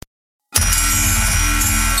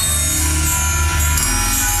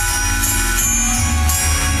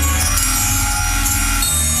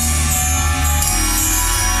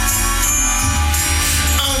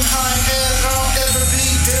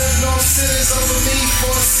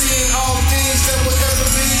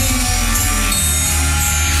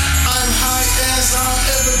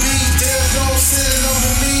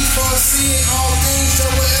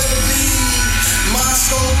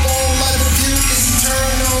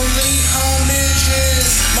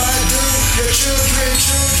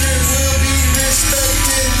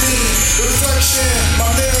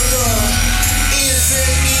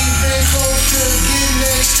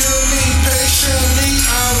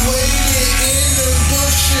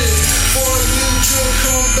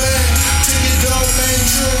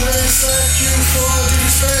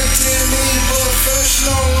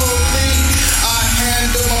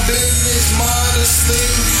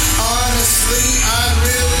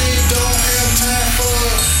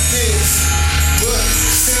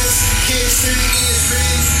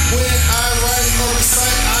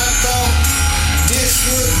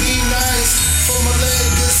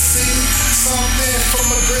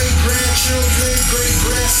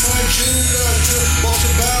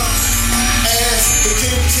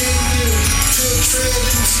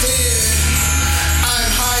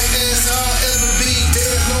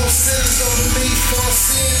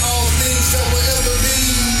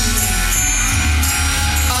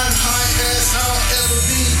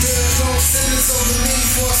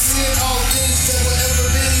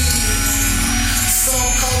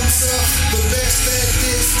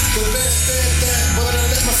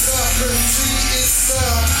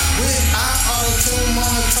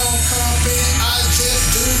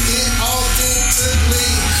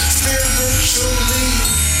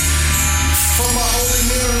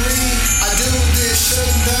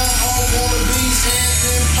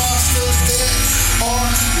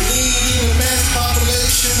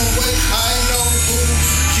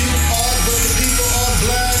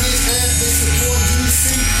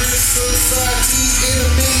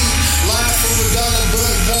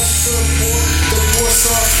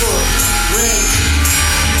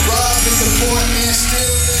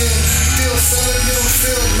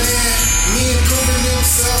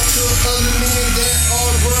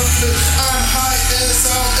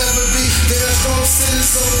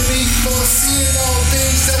sins over me, foreseeing all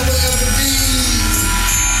things that will ever be.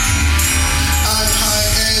 I'm high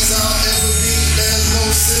as I'll ever be. There's no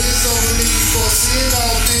sins over me, foreseeing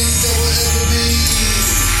all things that will ever be.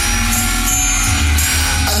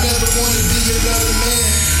 I never want to be another man.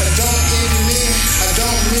 I don't envy men. I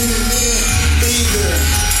don't mimic men either.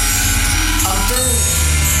 I'm through.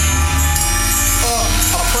 I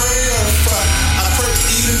pray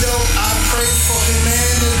even though I pray for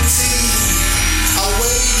humanity. I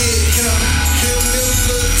waited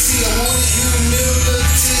humility. I wanted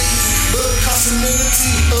humility. Because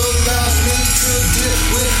humility allows me to deal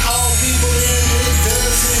with all people, and it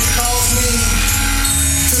doesn't cause me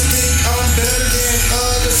to think I'm better than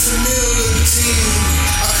others. Humility.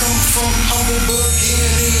 I come from humble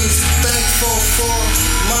beginnings. Thankful for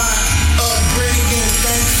my upbringing.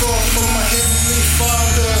 Thankful for my Heavenly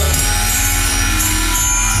Father.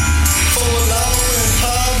 For allowing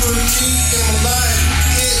poverty in my life.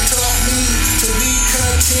 It taught me to be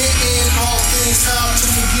content in all things. How to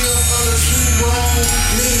forgive others who wrong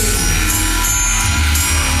me.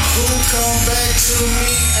 Who come back to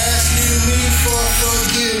me asking me for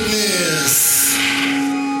forgiveness.